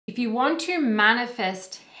you want to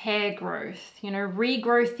manifest hair growth,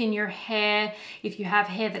 regrowth in your hair, if you have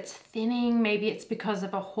hair that's thinning, maybe it's because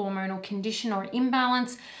of a hormonal condition or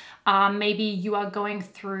imbalance, maybe you are going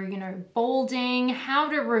through, balding, how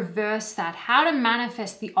to reverse that, how to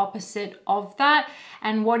manifest the opposite of that,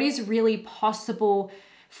 and what is really possible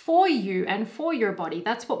for you and for your body.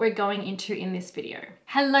 That's what we're going into in this video.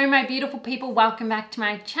 Hello, my beautiful people. Welcome back to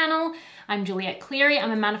my channel. I'm Juliet Cleary.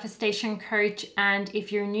 I'm a manifestation coach. And if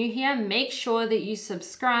you're new here, make sure that you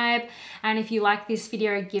subscribe. And if you like this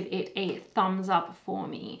video, give it a thumbs up for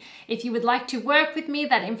me. If you would like to work with me,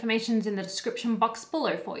 that information's in the description box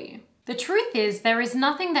below for you. The truth is, there is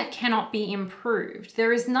nothing that cannot be improved.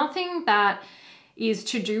 There is nothing that is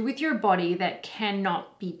to do with your body that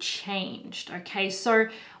cannot be changed, okay? So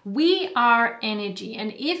we are energy,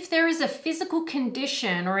 and if there is a physical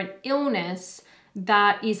condition or an illness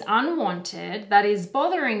that is unwanted, that is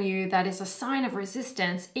bothering you, that is a sign of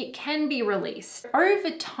resistance, it can be released.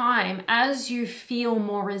 Over time, as you feel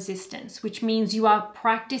more resistance, which means you are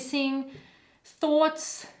practicing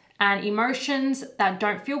thoughts and emotions that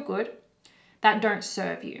don't feel good, that don't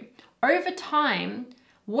serve you. Over time,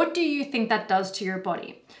 what do you think that does to your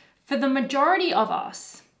body? For the majority of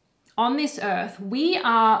us on this earth, we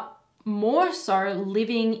are more so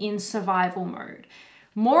living in survival mode.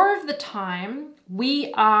 More of the time,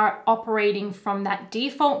 we are operating from that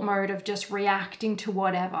default mode of just reacting to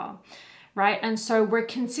whatever, right? And so we're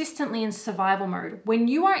consistently in survival mode. When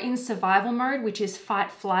you are in survival mode, which is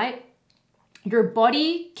fight, flight, your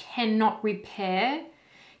body cannot repair,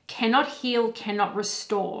 cannot heal, cannot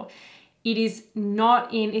restore.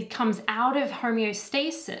 It comes out of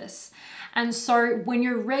homeostasis. And so when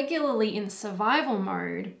you're regularly in survival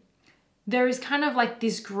mode, there is kind of like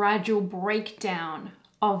this gradual breakdown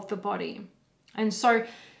of the body. And so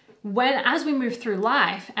as we move through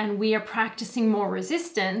life and we are practicing more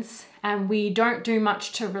resistance and we don't do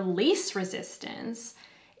much to release resistance,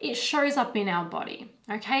 it shows up in our body,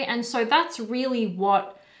 okay? And so that's really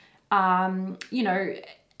what,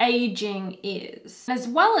 aging is. As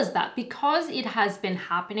well as that, because it has been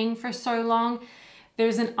happening for so long,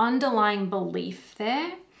 there's an underlying belief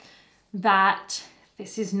there that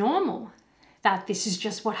this is normal, that this is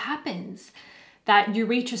just what happens, that you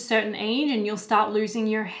reach a certain age and you'll start losing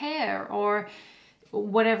your hair or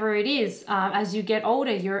whatever it is. As you get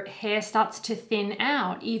older, your hair starts to thin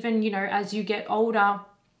out. Even, as you get older,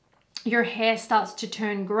 your hair starts to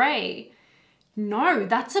turn gray. No,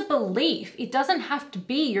 that's a belief. It doesn't have to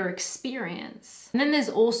be your experience. And then there's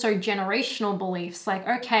also generational beliefs like,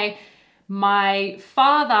 okay, my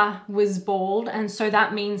father was bald, and so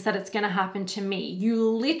that means that it's going to happen to me. You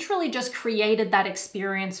literally just created that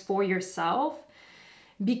experience for yourself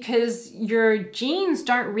because your genes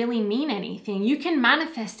don't really mean anything. You can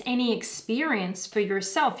manifest any experience for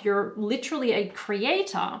yourself. You're literally a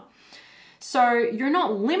creator. So you're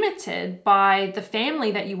not limited by the family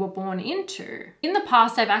that you were born into. In the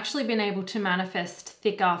past, I've actually been able to manifest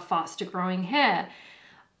thicker, faster growing hair.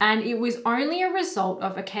 And it was only a result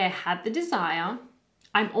of, okay, I had the desire.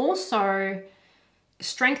 I'm also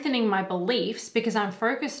strengthening my beliefs because I'm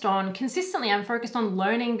focused on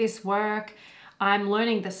learning this work. I'm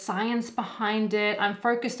learning the science behind it. I'm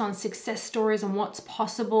focused on success stories and what's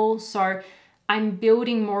possible. So I'm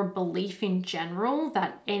building more belief in general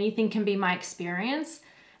that anything can be my experience.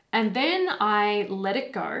 And then I let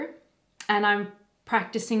it go and I'm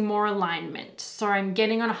practicing more alignment. So I'm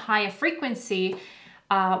getting on a higher frequency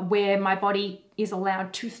where my body is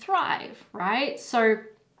allowed to thrive, right?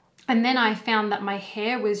 And then I found that my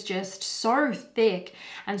hair was just so thick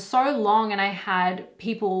and so long, and I had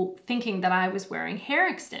people thinking that I was wearing hair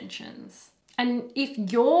extensions. And if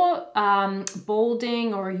you're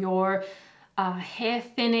balding or you're hair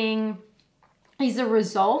thinning is a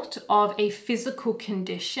result of a physical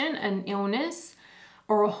condition, an illness,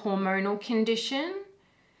 or a hormonal condition,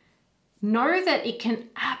 know that it can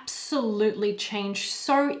absolutely change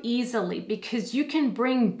so easily because you can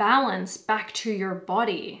bring balance back to your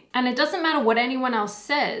body. And it doesn't matter what anyone else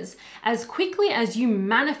says, as quickly as you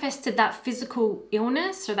manifested that physical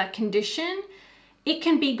illness or that condition, it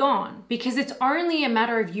can be gone because it's only a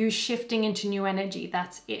matter of you shifting into new energy.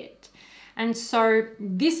 That's it. And so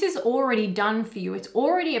this is already done for you. It's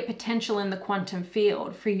already a potential in the quantum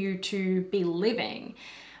field for you to be living,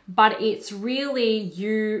 but it's really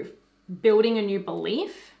you building a new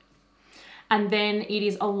belief, and then it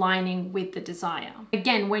is aligning with the desire.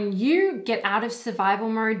 Again, when you get out of survival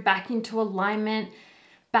mode, back into alignment,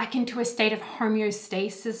 back into a state of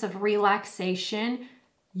homeostasis, of relaxation,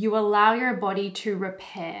 you allow your body to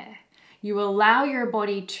repair. You allow your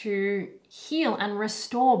body to heal and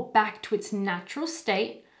restore back to its natural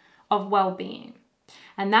state of well-being.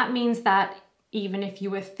 And that means that even if you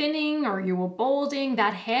were thinning or you were balding,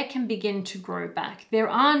 that hair can begin to grow back. There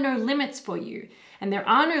are no limits for you, and there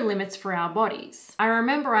are no limits for our bodies. I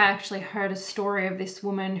remember I actually heard a story of this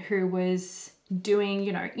woman who was doing,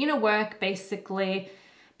 inner work, basically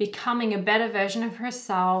becoming a better version of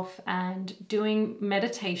herself and doing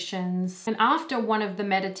meditations. And after one of the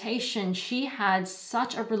meditations, she had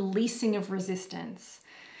such a releasing of resistance,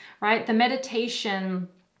 right? The meditation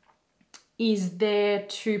is there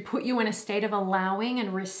to put you in a state of allowing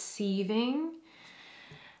and receiving.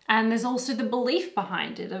 And there's also the belief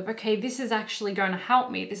behind it of, okay, this is actually going to help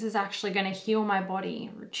me. This is actually going to heal my body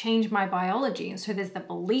or change my biology. And so there's the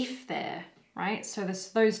belief there, right? So there's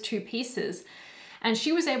those two pieces. And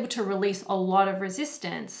she was able to release a lot of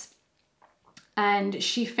resistance. And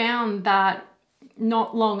she found that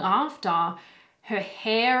not long after, her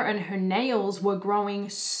hair and her nails were growing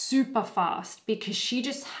super fast because she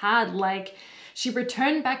just had she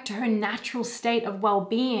returned back to her natural state of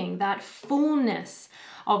well-being, that fullness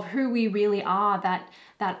of who we really are, that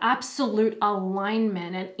absolute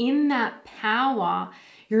alignment. And in that power,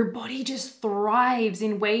 your body just thrives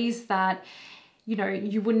in ways that,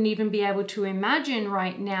 you wouldn't even be able to imagine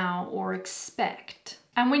right now or expect.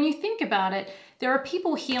 And when you think about it, there are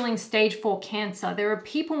people healing stage 4 cancer. There are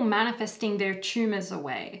people manifesting their tumors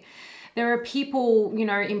away. There are people,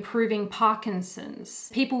 improving Parkinson's,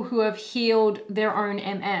 people who have healed their own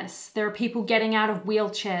MS. There are people getting out of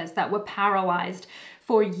wheelchairs that were paralyzed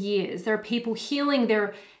for years. There are people healing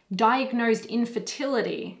their diagnosed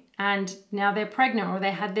infertility and now they're pregnant or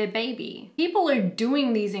they had their baby. People are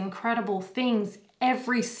doing these incredible things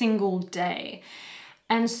every single day.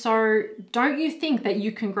 And so don't you think that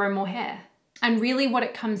you can grow more hair? And really what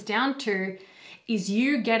it comes down to is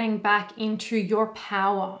you getting back into your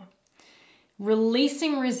power,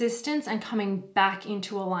 releasing resistance and coming back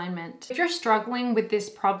into alignment. If you're struggling with this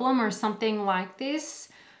problem or something like this,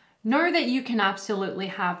 know that you can absolutely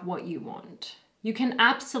have what you want. You can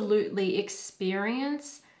absolutely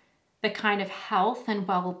experience the kind of health and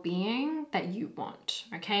well-being that you want,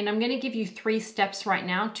 okay? And I'm gonna give you 3 steps right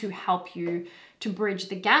now to help you to bridge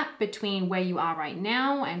the gap between where you are right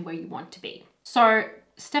now and where you want to be. So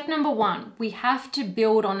step number 1, we have to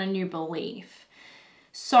build on a new belief.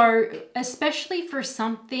 So especially for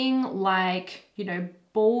something like,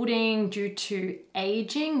 balding due to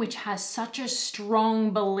aging, which has such a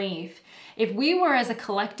strong belief, if we were as a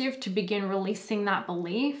collective to begin releasing that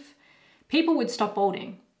belief, people would stop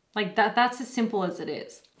balding. That's as simple as it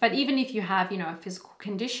is. But even if you have, a physical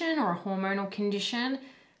condition or a hormonal condition,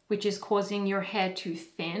 which is causing your hair to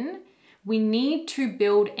thin, we need to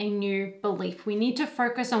build a new belief. We need to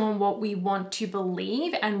focus on what we want to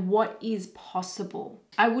believe and what is possible.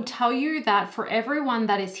 I will tell you that for everyone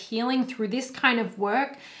that is healing through this kind of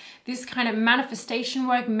work, this kind of manifestation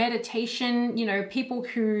work, meditation, people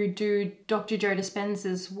who do Dr. Joe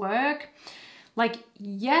Dispenza's work,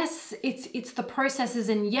 yes, it's the processes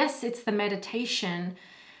and yes, it's the meditation,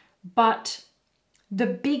 but the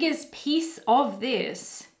biggest piece of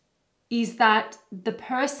this is that the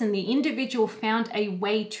person, the individual found a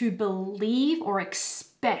way to believe or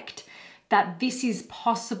expect that this is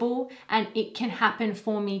possible and it can happen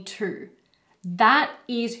for me too. That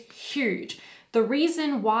is huge. The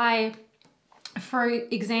reason why, for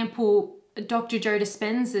example, Dr. Joe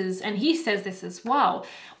Dispenza's, and he says this as well,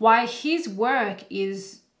 why his work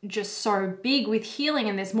is just so big with healing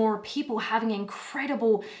and there's more people having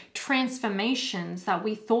incredible transformations that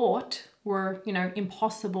we thought were,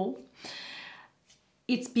 impossible.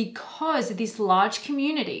 It's because of this large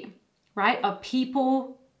community, right, of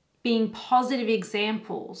people being positive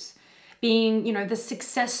examples, being, the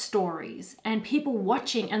success stories and people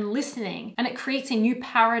watching and listening, and it creates a new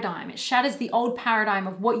paradigm. It shatters the old paradigm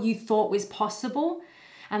of what you thought was possible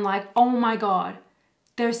and oh my God,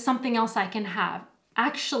 there's something else I can have.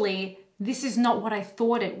 Actually, this is not what I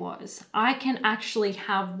thought it was. I can actually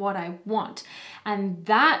have what I want. And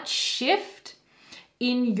that shift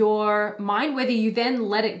in your mind, whether you then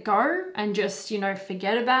let it go and just,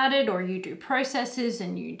 forget about it, or you do processes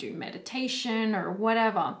and you do meditation or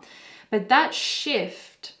whatever, but that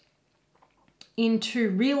shift into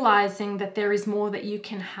realizing that there is more that you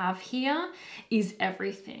can have here is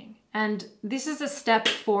everything. And this is a step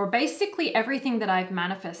for basically everything that I've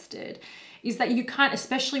manifested, is that you can't,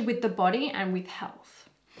 especially with the body and with health,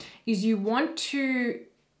 is you want to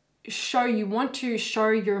show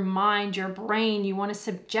your mind, your brain, you want to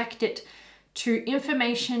subject it to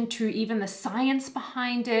information, to even the science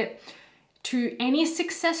behind it, to any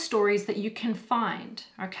success stories that you can find,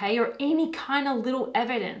 okay? Or any kind of little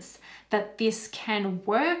evidence that this can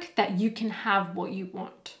work, that you can have what you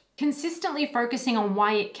want. consistently focusing on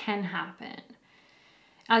why it can happen,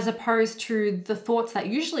 as opposed to the thoughts that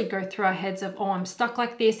usually go through our heads of, oh, I'm stuck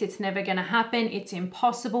like this, it's never going to happen, it's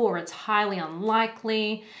impossible, or it's highly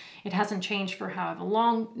unlikely, it hasn't changed for however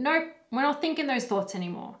long. Nope, we're not thinking those thoughts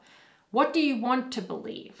anymore. What do you want to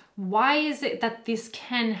believe? Why is it that this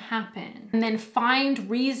can happen? And then find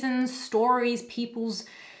reasons, stories, people's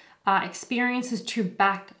experiences to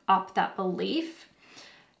back up that belief.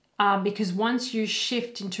 Because once you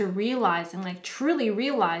shift into realizing, like truly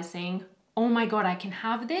realizing, oh my God, I can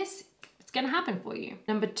have this, it's going to happen for you.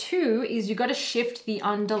 Number 2 is you got to shift the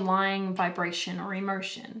underlying vibration or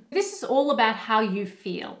emotion. This is all about how you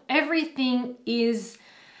feel. Everything is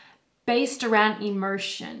based around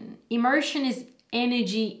emotion. Emotion is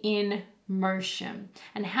energy in motion,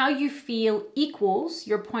 and how you feel equals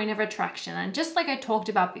your point of attraction. And just like I talked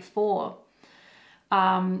about before,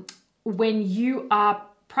 when you are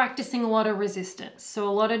practicing a lot of resistance, so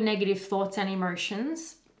a lot of negative thoughts and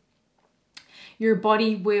emotions, your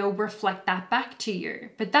body will reflect that back to you.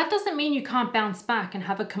 But that doesn't mean you can't bounce back and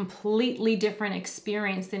have a completely different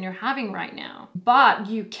experience than you're having right now. But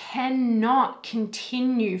you cannot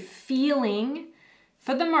continue feeling,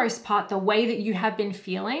 for the most part, the way that you have been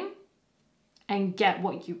feeling and get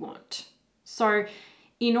what you want. So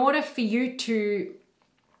in order for you to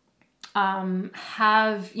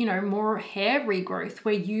have, more hair regrowth,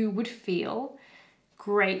 where you would feel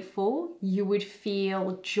grateful, you would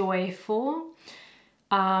feel joyful,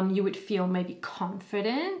 you would feel maybe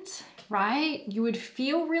confident, right? You would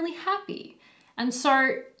feel really happy. And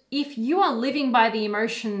so if you are living by the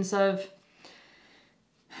emotions of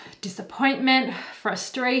disappointment,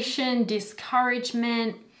 frustration,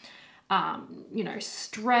 discouragement,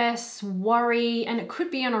 stress, worry, and it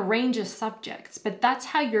could be on a range of subjects, but that's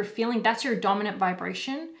how you're feeling, that's your dominant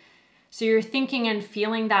vibration. So you're thinking and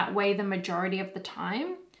feeling that way the majority of the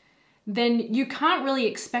time, then you can't really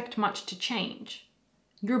expect much to change.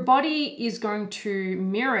 Your body is going to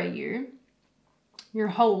mirror you. Your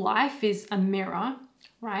whole life is a mirror,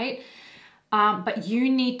 right? But you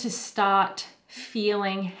need to start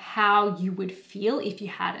feeling how you would feel if you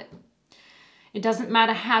had it. It doesn't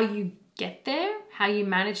matter how you get there, how you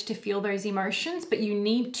manage to feel those emotions, but you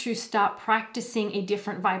need to start practicing a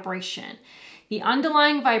different vibration. The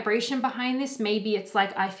underlying vibration behind this, maybe it's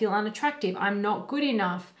like, I feel unattractive, I'm not good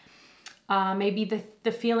enough. Maybe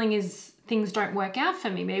the feeling is things don't work out for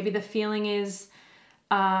me. Maybe the feeling is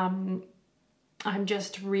I'm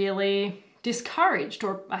just really discouraged,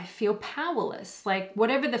 or I feel powerless. Like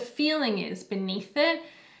whatever the feeling is beneath it,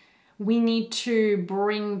 we need to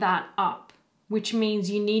bring that up, which means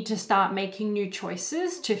you need to start making new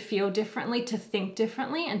choices to feel differently, to think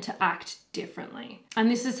differently, and to act differently. And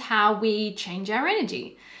this is how we change our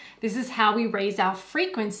energy. This is how we raise our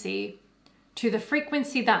frequency to the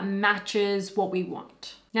frequency that matches what we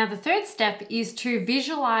want. Now, the third step is to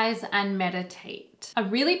visualize and meditate. A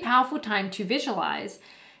really powerful time to visualize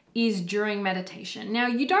is during meditation. Now,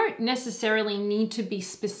 you don't necessarily need to be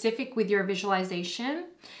specific with your visualization.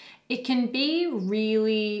 It can be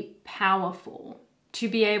really powerful to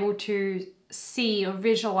be able to see or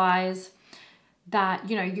visualize that,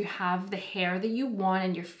 you have the hair that you want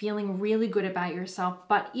and you're feeling really good about yourself.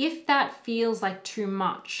 But if that feels like too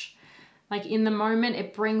much, like in the moment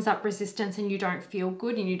it brings up resistance and you don't feel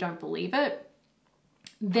good and you don't believe it,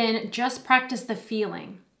 then just practice the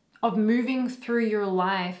feeling of moving through your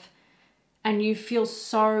life and you feel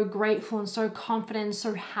so grateful and so confident and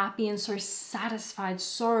so happy and so satisfied,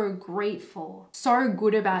 so grateful, so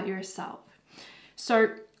good about yourself.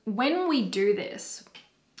 So when we do this,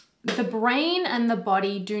 the brain and the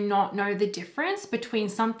body do not know the difference between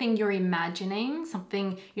something you're imagining,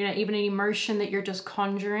 something, even an emotion that you're just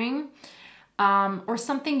conjuring, or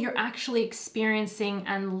something you're actually experiencing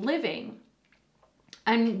and living.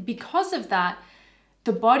 And because of that,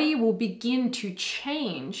 the body will begin to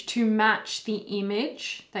change to match the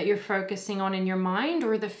image that you're focusing on in your mind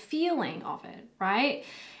or the feeling of it, right?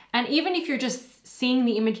 And even if you're just seeing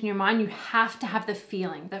the image in your mind, you have to have the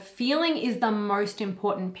feeling. The feeling is the most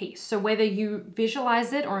important piece. So whether you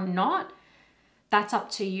visualize it or not, that's up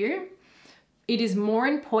to you. It is more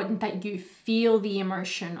important that you feel the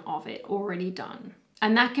emotion of it already done.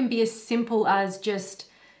 And that can be as simple as just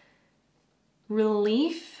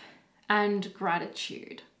relief and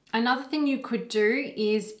gratitude. Another thing you could do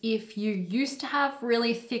is, if you used to have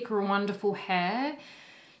really thick or wonderful hair,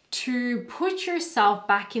 to put yourself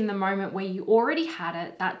back in the moment where you already had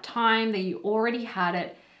it, that time that you already had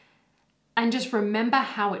it, and just remember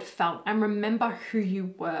how it felt and remember who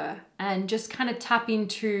you were, and just kind of tap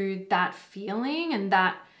into that feeling and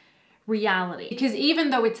that reality. Because even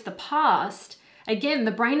though it's the past, Again,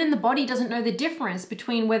 the brain and the body doesn't know the difference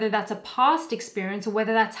between whether that's a past experience or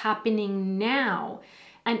whether that's happening now,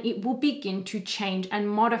 and it will begin to change and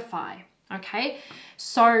modify, okay?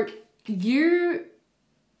 So you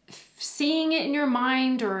seeing it in your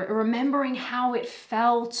mind or remembering how it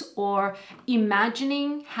felt or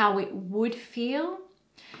imagining how it would feel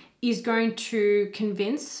is going to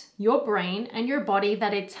convince your brain and your body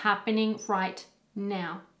that it's happening right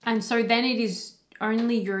now. And so then it is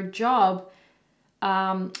only your job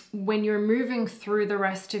when you're moving through the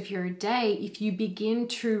rest of your day, if you begin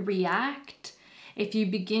to react, if you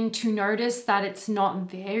begin to notice that it's not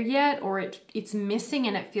there yet or it's missing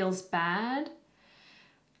and it feels bad,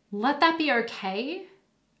 let that be okay,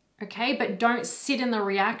 okay? But don't sit in the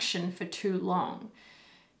reaction for too long.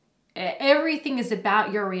 Everything is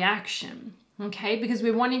about your reaction, okay? Because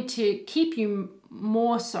we're wanting to keep you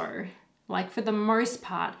more so, like for the most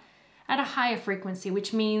part, at a higher frequency,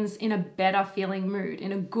 which means in a better feeling mood,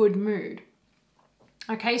 in a good mood.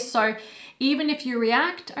 Okay, so even if you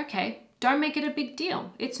react, okay, don't make it a big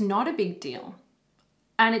deal. It's not a big deal.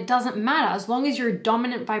 And it doesn't matter as long as your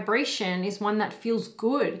dominant vibration is one that feels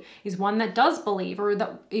good, is one that does believe, or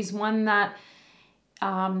that is one that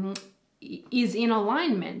is in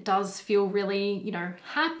alignment, does feel really,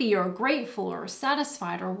 happy or grateful or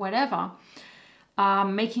satisfied or whatever,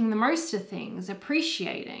 making the most of things,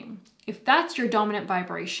 appreciating. If that's your dominant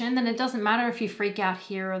vibration, then it doesn't matter if you freak out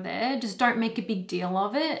here or there. Just don't make a big deal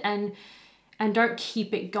of it and don't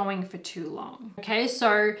keep it going for too long. Okay,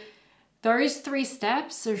 so those 3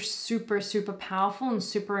 steps are super, super powerful and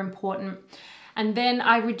super important. And then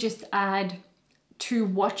I would just add to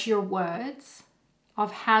watch your words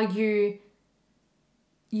of how you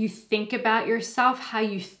think about yourself, how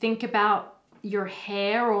you think about your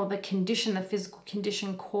hair or the condition, the physical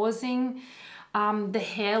condition causing the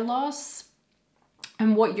hair loss,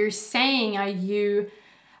 and what you're saying.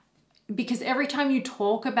 Because every time you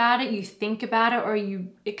talk about it, you think about it, or you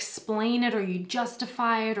explain it, or you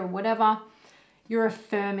justify it, or whatever, you're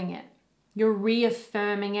affirming it. You're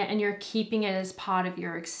reaffirming it, and you're keeping it as part of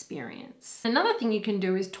your experience. Another thing you can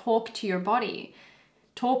do is talk to your body.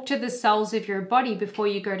 Talk to the cells of your body before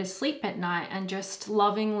you go to sleep at night and just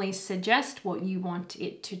lovingly suggest what you want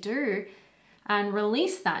it to do and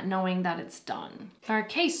release that knowing that it's done.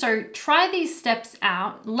 Okay, so try these steps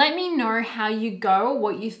out. Let me know how you go,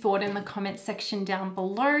 what you thought in the comment section down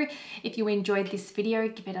below. If you enjoyed this video,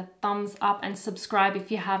 give it a thumbs up and subscribe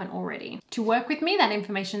if you haven't already. To work with me, that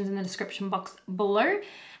information is in the description box below.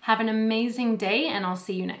 Have an amazing day and I'll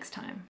see you next time.